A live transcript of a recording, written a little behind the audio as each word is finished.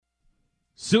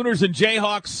Sooners and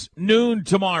Jayhawks, noon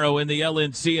tomorrow in the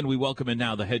LNC, and we welcome in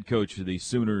now the head coach of the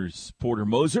Sooners, Porter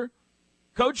Moser.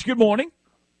 Coach, good morning.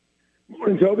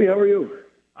 Morning, Toby. How are you?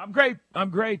 I'm great.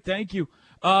 Thank you.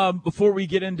 Before we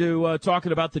get into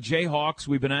talking about the Jayhawks,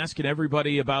 we've been asking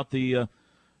everybody about the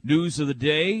news of the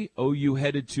day. OU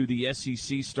headed to the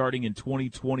SEC starting in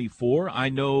 2024. I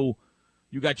know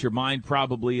you got your mind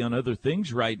probably on other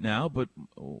things right now, but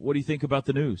what do you think about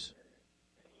the news?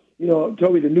 You know,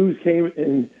 Toby, the news came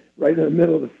in right in the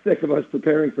middle of the thick of us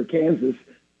preparing for Kansas,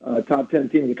 top 10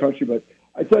 team in the country. But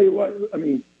I tell you what, I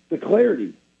mean, the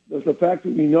clarity, the fact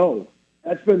that we know,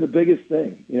 that's been the biggest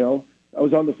thing. You know, I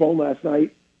was on the phone last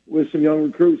night with some young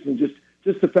recruits, and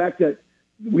just the fact that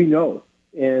we know,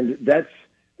 and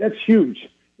that's huge.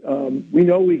 We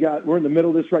know we're in the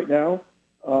middle of this right now,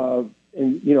 and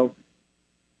you know,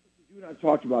 you and I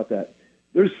talked about that.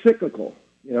 They're cyclical.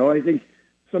 You know, I think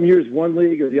some years one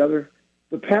league or the other.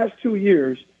 The past 2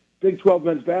 years, Big 12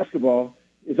 men's basketball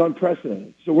is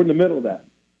unprecedented. So we're in the middle of that.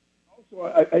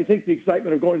 Also, I think the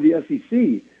excitement of going to the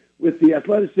SEC with the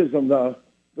athleticism, the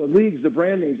leagues, the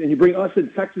brand names, and you bring us in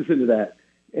Texas into that,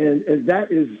 and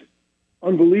that is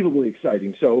unbelievably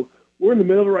exciting. So we're in the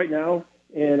middle right now,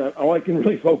 and all I can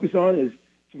really focus on is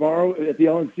tomorrow at the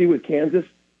LNC with Kansas.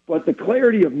 But the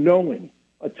clarity of knowing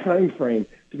a time frame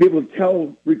to be able to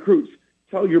tell recruits,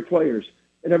 tell your players,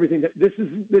 and everything that this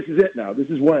is it now. This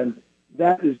is when.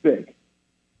 That is big.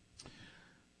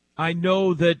 I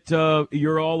know that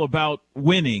you're all about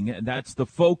winning, and that's the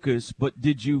focus. But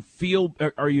do you feel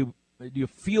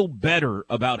better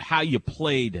about how you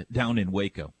played down in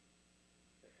Waco?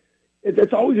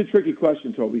 That's always a tricky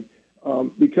question, Toby,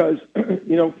 because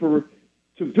you know,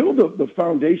 to build the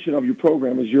foundation of your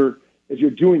program as you're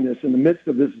doing this in the midst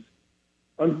of this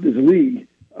league,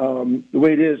 the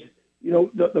way it is. You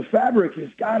know, the fabric has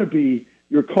got to be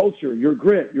your culture, your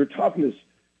grit, your toughness,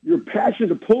 your passion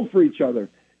to pull for each other.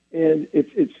 And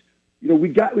it's you know,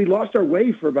 we lost our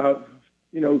way for about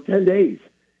 10 days,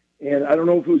 and I don't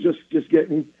know if it was just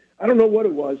getting, I don't know what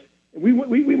it was. And we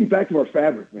went back to our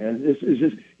fabric, man. This is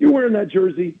just, you're wearing that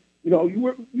jersey, you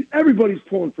know, everybody's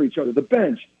pulling for each other. The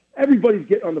bench, everybody's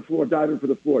getting on the floor, diving for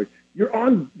the floor. You're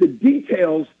on the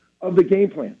details of the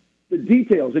game plan. The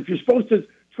details. If you're supposed to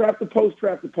trap the post,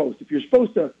 trap the post. If you're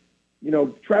supposed to, you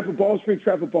know, trap a ball screen,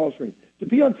 trap a ball screen. To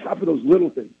be on top of those little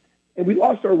things. And we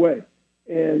lost our way.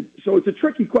 And so it's a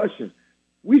tricky question.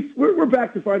 We're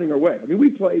back to finding our way. I mean,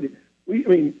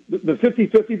 the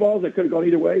 50-50 balls that could have gone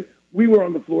either way, we were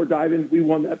on the floor diving. We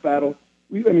won that battle.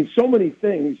 So many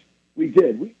things we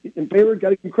did. And Baylor got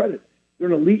to give them credit. They're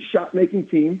an elite shot-making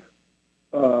team.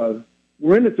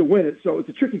 We're in it to win it. So it's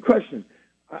a tricky question.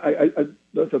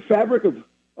 The fabric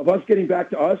of us getting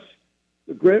back to us,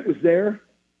 the grit was there,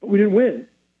 but we didn't win.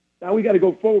 Now we got to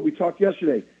go forward. We talked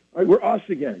yesterday. All right, we're us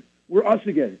again.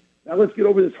 Now let's get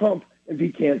over this hump and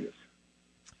beat Kansas.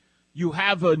 You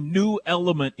have a new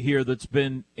element here that's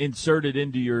been inserted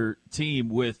into your team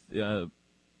with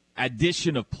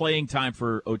addition of playing time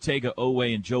for Otega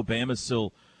Oweh and Joe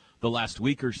Bamisil the last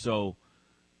week or so.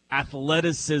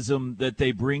 Athleticism that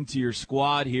they bring to your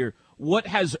squad here. What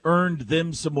has earned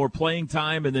them some more playing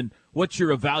time, and then what's your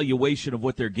evaluation of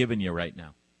what they're giving you right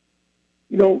now?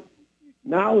 You know,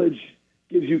 knowledge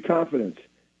gives you confidence.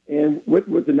 And what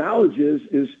the knowledge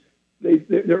is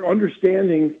they're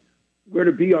understanding where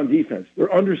to be on defense.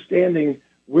 They're understanding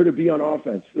where to be on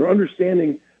offense. They're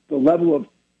understanding the level of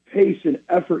pace and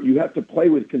effort you have to play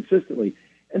with consistently.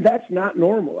 And that's not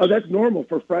normal. That's normal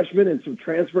for freshmen and some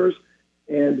transfers.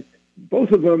 And both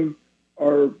of them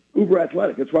are uber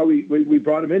athletic. That's why we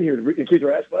brought them in here to increase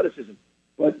our athleticism.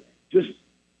 But just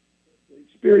the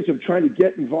experience of trying to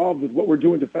get involved with what we're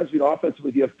doing defensively and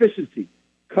offensively, the efficiency,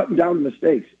 cutting down the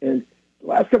mistakes. And the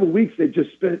last couple of weeks, they're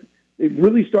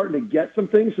really starting to get some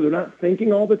things, so they're not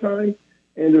thinking all the time,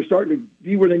 and they're starting to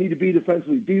be where they need to be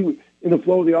defensively, be in the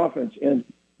flow of the offense. And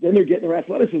then they're getting their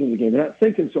athleticism in the game. They're not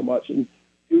thinking so much. And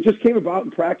it just came about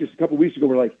in practice a couple of weeks ago.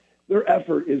 We're like, their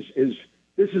effort is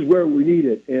this is where we need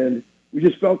it. And we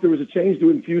just felt there was a change to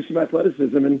infuse some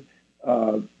athleticism, and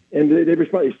they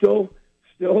responded. Still,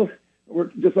 we're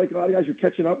just like a lot of guys. You're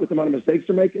catching up with the amount of mistakes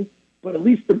they're making, but at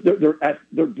least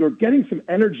they're getting some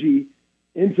energy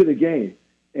into the game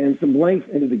and some length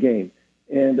into the game.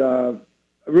 And I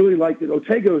really liked it.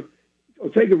 Otega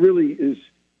really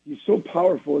he's so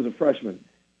powerful as a freshman,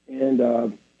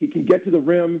 and he can get to the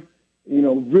rim. You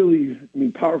know, really,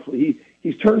 powerfully.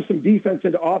 He's turned some defense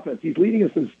into offense. He's leading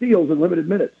us in steals in limited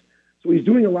minutes. So he's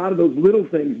doing a lot of those little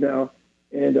things now,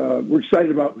 and we're excited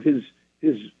about his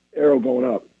arrow going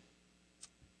up.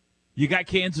 You got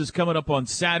Kansas coming up on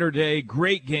Saturday.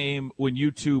 Great game when you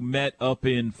two met up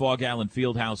in Fog Allen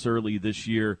Fieldhouse early this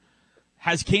year.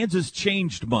 Has Kansas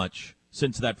changed much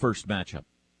since that first matchup?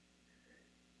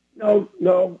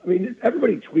 No. I mean,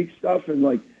 everybody tweaks stuff, and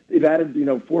like they've added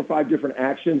 4 or 5 different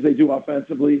actions they do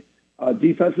offensively.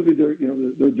 Defensively, they're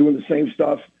doing the same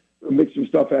stuff. They'll mix some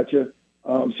stuff at you.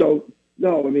 So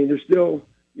no, I mean, they're still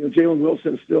Jalen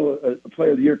Wilson's still a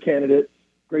Player of the Year candidate.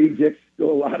 Grady Dick's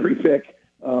still a lottery pick.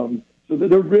 So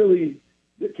they're really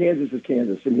Kansas is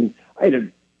Kansas. I mean, I had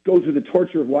to go through the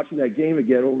torture of watching that game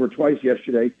again over twice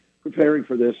yesterday, preparing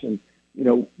for this, and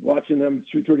watching them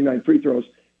shoot 39 free throws.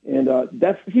 And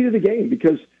that's the key to the game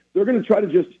because they're going to try to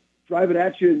just drive it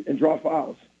at you and draw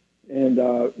fouls. And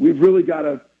we've really got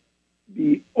to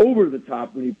be over the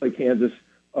top when you play Kansas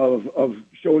of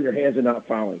showing your hands and not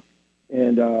fouling.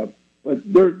 And but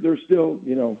they're still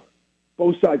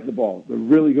both sides of the ball. They're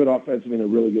really good offensively and they're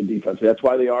really good defensively. That's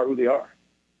why they are who they are.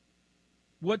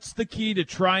 What's the key to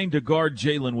trying to guard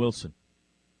Jalen Wilson?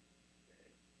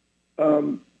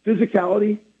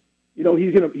 Physicality.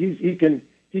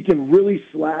 He can really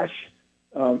slash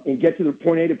and get to the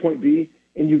point A to point B,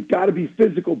 and you've got to be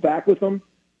physical back with him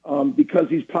because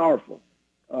he's powerful.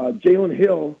 Jalen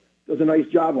Hill does a nice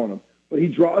job on him, but he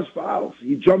draws fouls.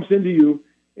 He jumps into you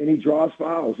and he draws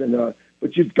fouls,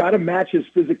 but you've got to match his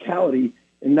physicality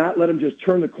and not let him just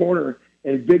turn the corner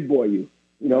and big boy you.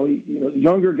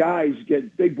 Younger guys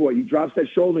get big boy. He drops that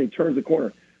shoulder and he turns the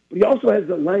corner, but he also has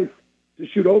the length to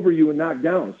shoot over you and knock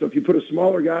down. So if you put a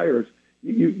smaller guy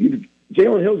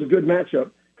Jalen Hill's a good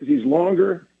matchup because he's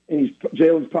longer and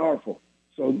Jalen's powerful.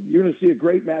 So you're going to see a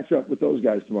great matchup with those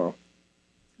guys tomorrow.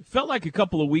 It felt like a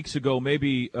couple of weeks ago,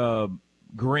 maybe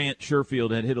Grant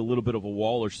Sherfield had hit a little bit of a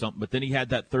wall or something, but then he had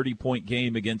that 30-point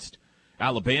game against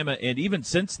Alabama. And even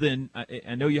since then,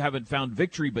 I know you haven't found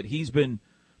victory, but he's been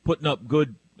putting up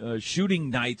good shooting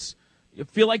nights. You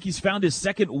feel like he's found his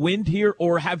second wind here,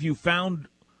 or have you found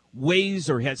ways,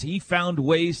 or has he found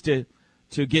ways to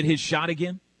get his shot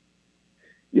again?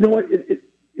 You know what?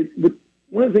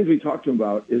 One of the things we talked to him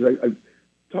about is I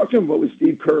talked to him about what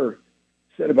Steve Kerr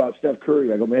said about Steph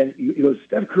Curry. I go, man,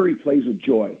 Steph Curry plays with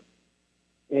joy.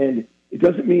 And it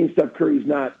doesn't mean Steph Curry's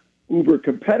not uber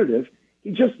competitive.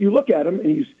 You look at him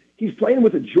and he's playing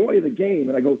with the joy of the game.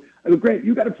 And I go, Grant,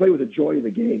 you got to play with the joy of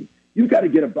the game. You've got to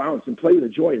get a bounce and play with the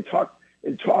joy and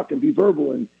talk and be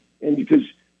verbal and because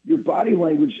your body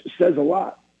language says a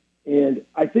lot. And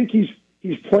I think he's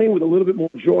playing with a little bit more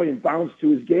joy and bounce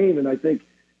to his game, and I think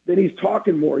then he's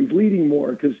talking more, he's leading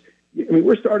more because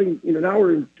we're starting. Now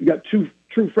we got 2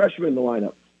 true freshmen in the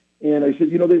lineup, and I said,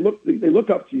 they look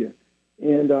up to you,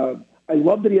 and I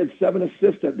love that he had 7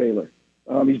 assists at Baylor.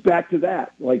 He's back to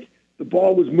that. Like the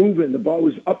ball was moving, the ball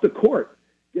was up the court,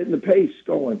 getting the pace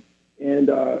going, and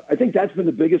I think that's been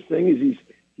the biggest thing is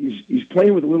he's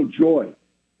playing with a little joy,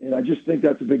 and I just think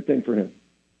that's a big thing for him.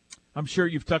 I'm sure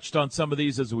you've touched on some of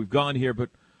these as we've gone here, but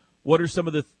what are some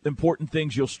of the important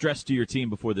things you'll stress to your team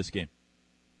before this game?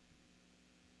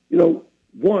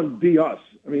 One, be us.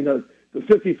 I mean, the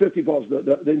 50-50 balls,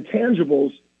 the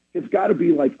intangibles, it's got to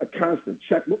be like a constant.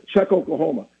 Check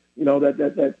Oklahoma.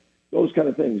 That those kind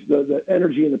of things. The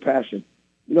energy and the passion.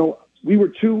 We were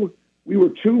two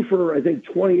for I think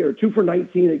 20 or 2 for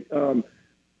 19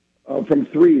 from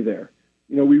 3 there.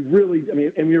 We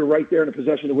really. And we were right there in a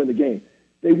possession to win the game.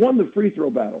 They won the free throw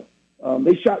battle.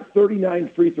 They shot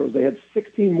 39 free throws. They had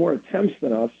 16 more attempts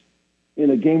than us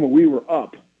in a game where we were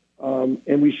up,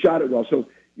 and we shot it well. So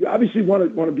you obviously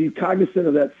want to be cognizant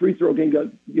of that free throw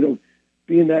game,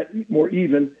 being that more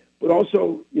even, but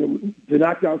also to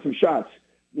knock down some shots.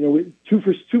 2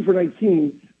 for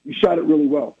 19, we shot it really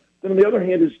well. Then on the other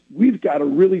hand is we've got to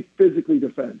really physically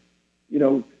defend.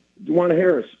 DeJuan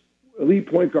Harris,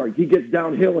 elite point guard, he gets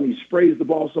downhill and he sprays the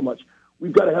ball so much.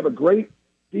 We've got to have a great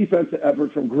defensive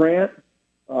effort from Grant,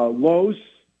 Los,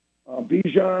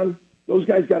 Bijan. Those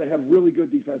guys got to have really good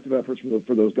defensive efforts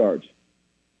for those guards.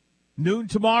 Noon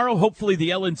tomorrow. Hopefully the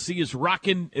LNC is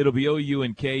rocking. It'll be OU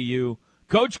and KU.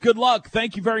 Coach, good luck.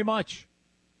 Thank you very much.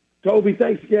 Toby,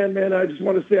 thanks again, man. I just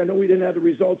want to say I know we didn't have the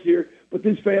results here, but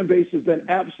this fan base has been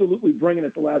absolutely bringing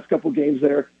it the last couple games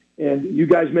there, and you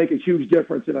guys make a huge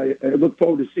difference, and I look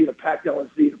forward to seeing a packed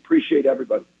LNC and appreciate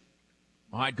everybody.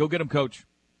 All right, go get them, Coach.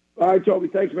 All right, Toby.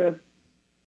 Thanks, man.